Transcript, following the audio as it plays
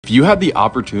If you had the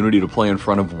opportunity to play in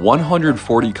front of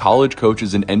 140 college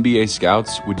coaches and NBA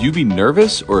scouts, would you be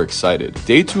nervous or excited?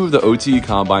 Day 2 of the OTE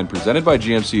Combine presented by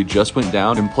GMC just went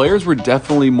down, and players were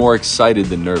definitely more excited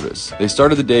than nervous. They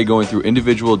started the day going through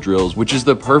individual drills, which is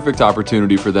the perfect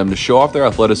opportunity for them to show off their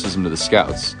athleticism to the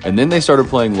scouts. And then they started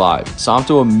playing live.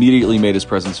 Somto immediately made his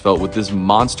presence felt with this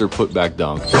monster putback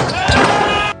dunk.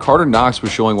 Carter Knox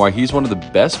was showing why he's one of the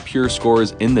best pure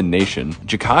scorers in the nation.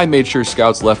 Jakai made sure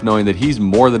scouts left knowing that he's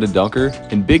more than a dunker,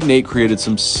 and Big Nate created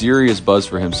some serious buzz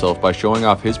for himself by showing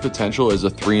off his potential as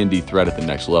a 3-and-D threat at the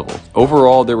next level.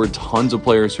 Overall, there were tons of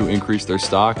players who increased their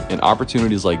stock, and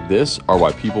opportunities like this are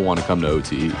why people want to come to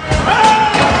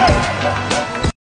OTE.